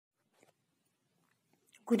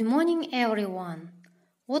Good morning, everyone.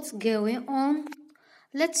 What's going on?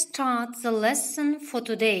 Let's start the lesson for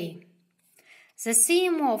today. The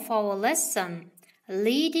theme of our lesson: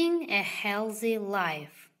 leading a healthy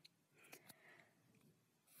life.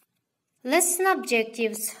 Lesson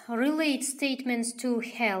objectives: relate statements to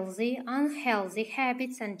healthy, unhealthy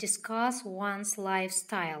habits and discuss one's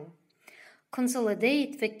lifestyle.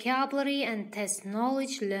 Consolidate vocabulary and test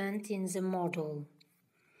knowledge learned in the module.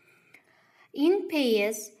 In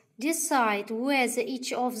pairs, decide whether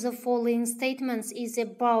each of the following statements is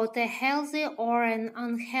about a healthy or an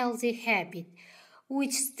unhealthy habit.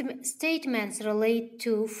 Which statements relate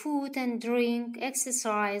to food and drink,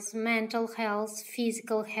 exercise, mental health,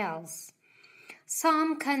 physical health.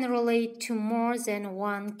 Some can relate to more than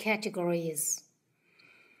one categories.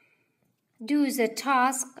 Do the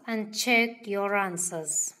task and check your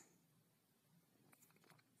answers.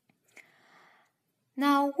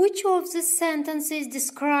 Now, which of the sentences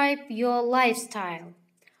describe your lifestyle?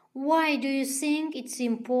 Why do you think it's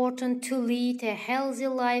important to lead a healthy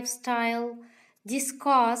lifestyle?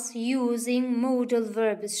 Discuss using modal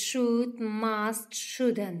verbs should, must,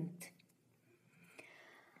 shouldn't.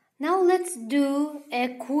 Now let's do a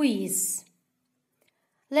quiz.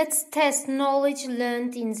 Let's test knowledge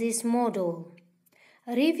learned in this module.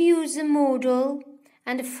 Review the module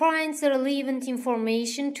and find the relevant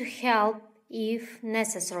information to help if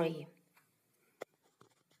necessary.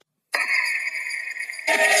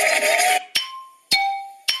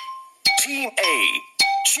 Team A,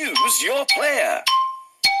 choose your player.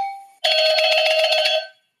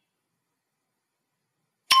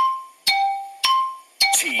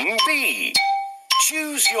 Team B,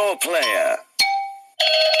 choose your player.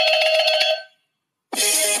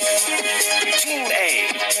 Team A,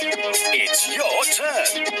 it's your turn.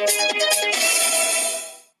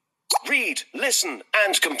 Read, listen,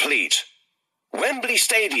 and complete. Wembley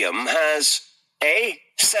Stadium has A.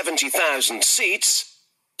 70,000 seats,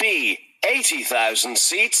 B. 80,000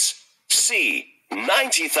 seats, C.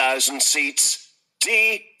 90,000 seats,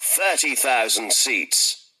 D. 30,000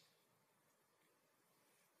 seats.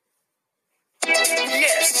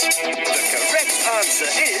 Yes, the correct answer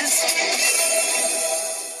is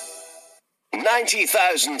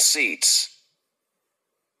 90,000 seats.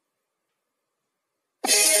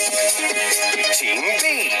 Team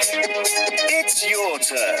B, it's your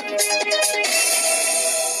turn.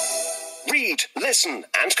 Read, listen,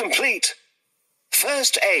 and complete.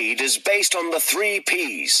 First aid is based on the 3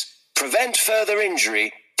 Ps: prevent further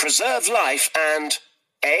injury, preserve life, and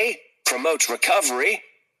A. Promote recovery,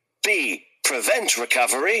 B. Prevent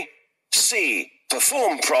recovery, C.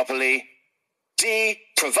 Perform properly, D.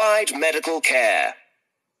 Provide medical care.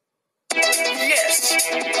 Yes,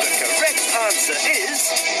 the correct answer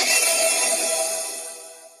is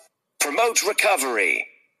promote recovery.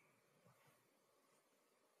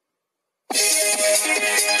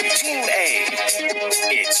 Team A,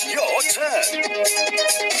 it's your turn.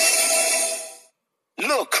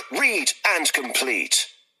 Look, read, and complete.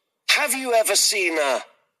 Have you ever seen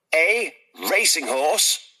A. Racing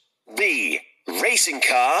horse, B. Racing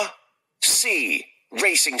car, C.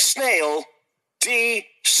 Racing snail, D.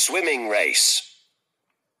 Swimming race?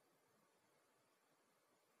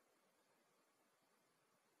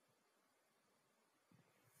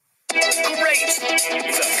 Great!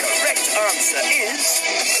 The correct answer is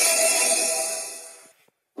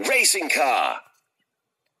racing car.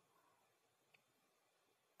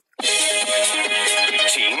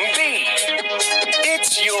 Team B,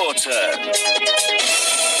 it's your turn.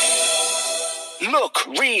 Look,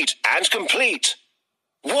 read, and complete.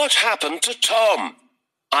 What happened to Tom?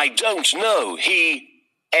 I don't know. He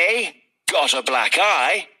A. Got a black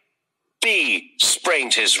eye, B.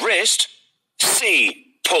 Sprained his wrist, C.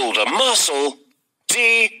 Pulled a muscle,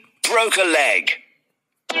 D. Broke a leg.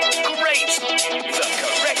 Great! The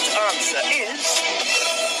correct answer is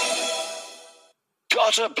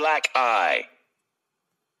got a black eye.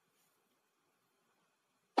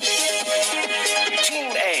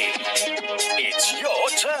 Team A, it's your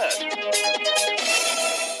turn.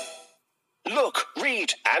 Look,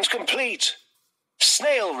 read, and complete.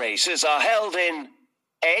 Snail races are held in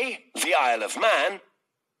A. The Isle of Man,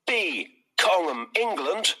 B. Congham,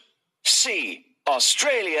 England, C.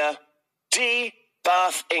 Australia, D.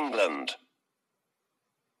 Bath, England.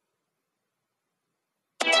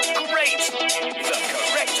 Great! The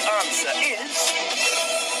correct answer is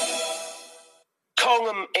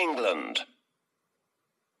Congham, England.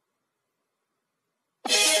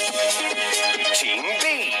 Team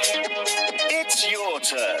B, it's your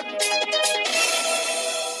turn.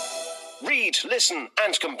 Read, listen,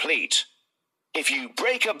 and complete. If you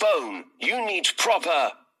break a bone, you need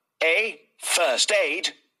proper A. First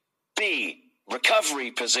aid. B.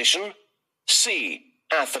 Recovery position. C.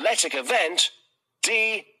 Athletic event.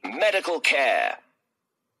 D. Medical care.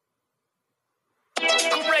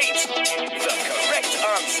 Great! The correct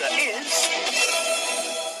answer is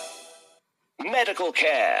medical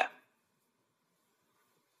care.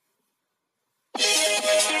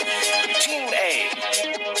 Team A,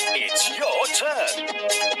 it's your turn.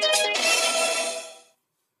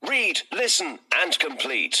 Read, listen, and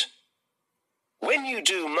complete. When you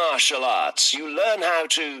do martial arts, you learn how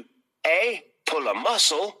to A. Pull a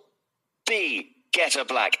muscle. B. Get a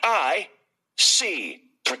black eye. C.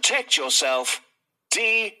 Protect yourself.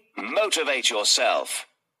 D. Motivate yourself.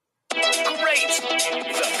 Great!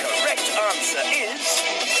 The correct answer is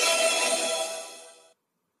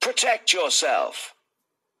protect yourself.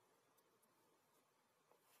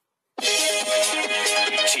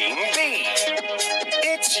 Team B,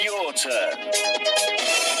 it's your turn.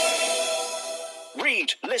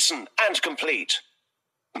 Read, listen, and complete.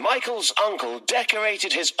 Michael's uncle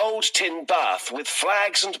decorated his old tin bath with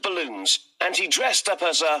flags and balloons, and he dressed up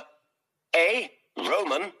as A.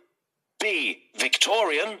 Roman, B.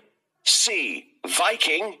 Victorian, C.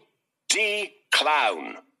 Viking, D.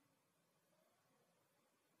 Clown.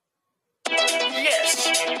 Yes,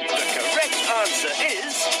 the correct answer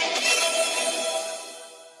is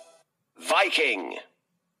Viking.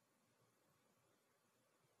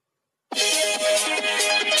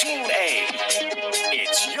 Team A,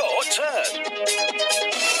 it's your turn.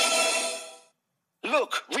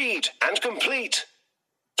 Look, read, and complete.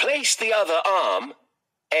 Place the other arm,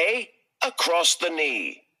 A. Across the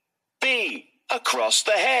knee, B. Across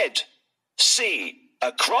the head, C.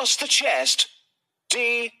 Across the chest,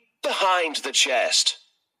 D. Behind the chest.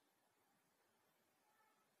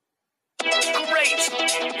 Great!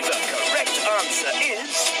 The correct answer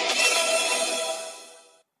is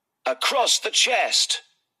across the chest.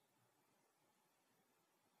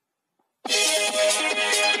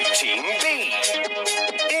 Team B,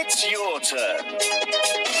 it's your turn.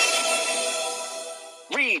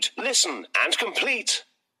 Read, listen, and complete.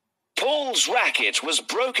 Paul's racket was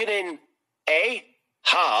broken in A.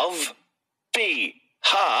 Halve, B.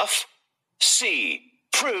 Half, C.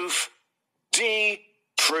 Proof, D.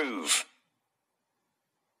 Prove.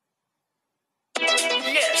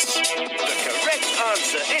 Yes, the correct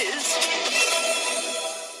answer is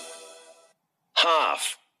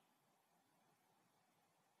half.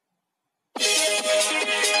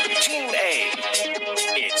 Team A,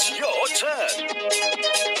 it's your turn.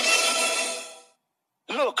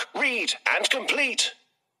 Look, read, and complete.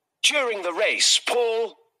 During the race,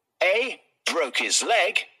 Paul A. broke his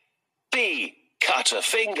leg, B. cut a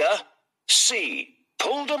finger, C.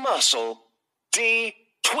 pulled a muscle, D.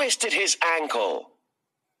 twisted his ankle.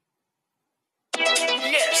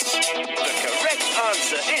 Yes, the correct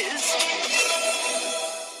answer is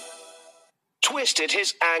twisted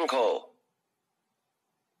his ankle.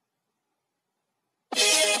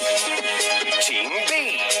 Team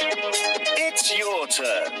B, it's your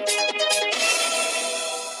turn.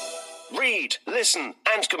 Read, listen,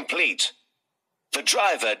 and complete. The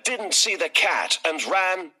driver didn't see the cat and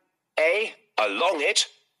ran A. along it,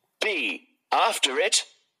 B. after it,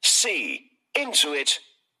 C. into it,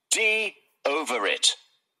 D. over it.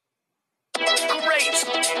 Great!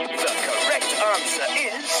 The correct answer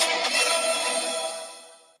is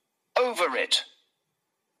over it.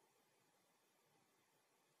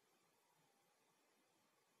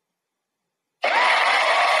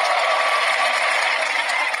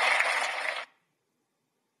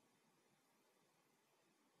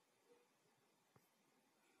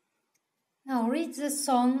 Now read the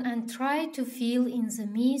song and try to fill in the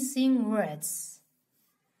missing words.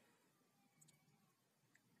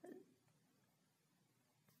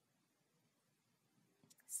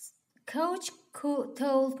 Coach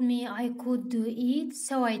told me I could do it,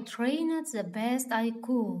 so I trained the best I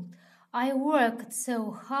could. I worked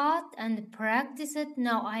so hard and practiced,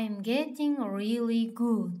 now I am getting really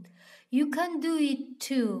good. You can do it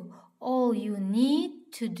too. All you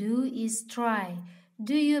need to do is try.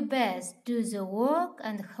 Do your best, do the work,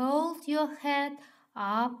 and hold your head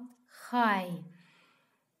up high.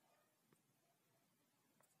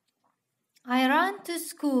 I run to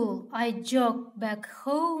school, I jog back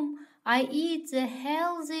home, I eat the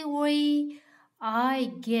healthy way,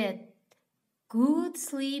 I get good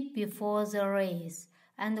sleep before the race,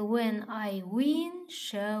 and when I win,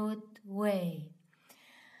 shout way.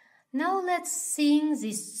 Now let's sing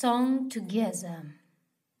this song together.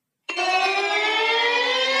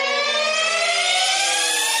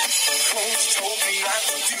 Coach told me I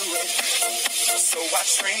could do it, So I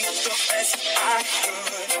trained the best I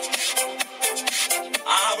could.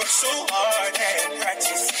 I worked so hard and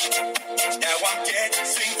practiced. Now I'm getting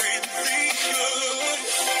really good.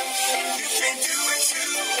 You can do it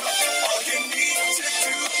too. All you need to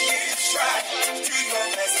do is try. Do your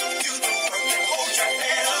best, do the work, and hold your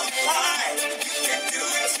head up high. You can do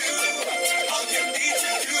it too. All you need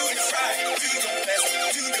to do is try. Do your best,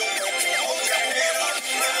 do the work, and hold your head up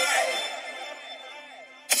high.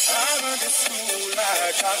 I learned in school,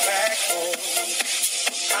 I got back home.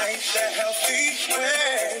 I ate the healthy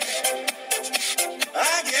way. I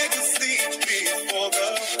get to sleep before the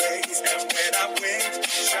race. And when I win,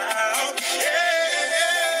 shout, yeah.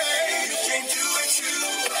 You can do it too.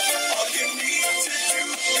 All you need to do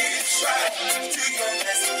is try. Do your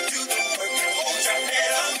best, do the work, and hold your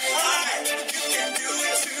head up high. You can do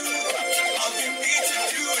it too. All you need to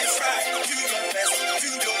do is try. Do your best,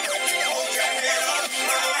 do the work, and hold your head up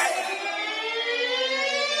high.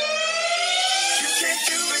 You can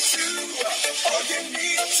do it too. All you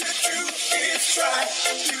need to do is try.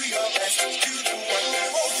 Do your best, do the work, and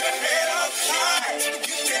hold your head up high.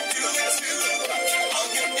 You can do it too. All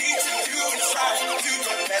you need to do is try. Do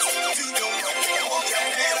your best, do the work, and hold your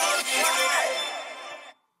head up high.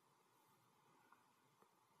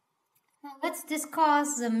 Now let's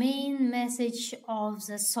discuss the main message of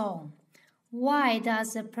the song. Why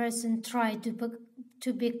does a person try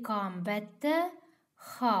to become better?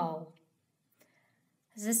 How?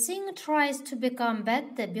 The singer tries to become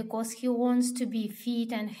better because he wants to be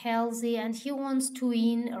fit and healthy and he wants to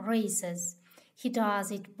win races. He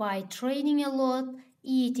does it by training a lot,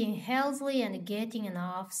 eating healthily and getting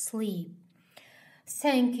enough sleep.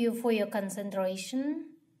 Thank you for your concentration.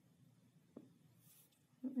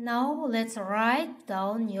 Now let's write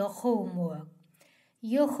down your homework.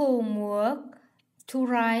 Your homework to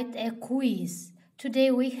write a quiz.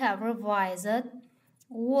 Today we have revised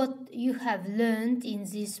what you have learned in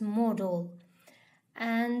this module,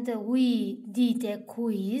 and we did a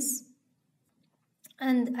quiz.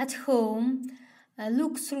 And at home,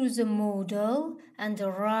 look through the module and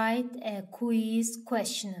write a quiz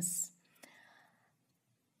questions.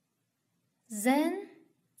 Then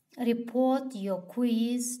report your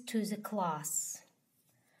quiz to the class.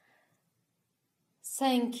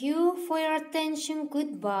 Thank you for your attention.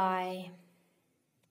 Goodbye.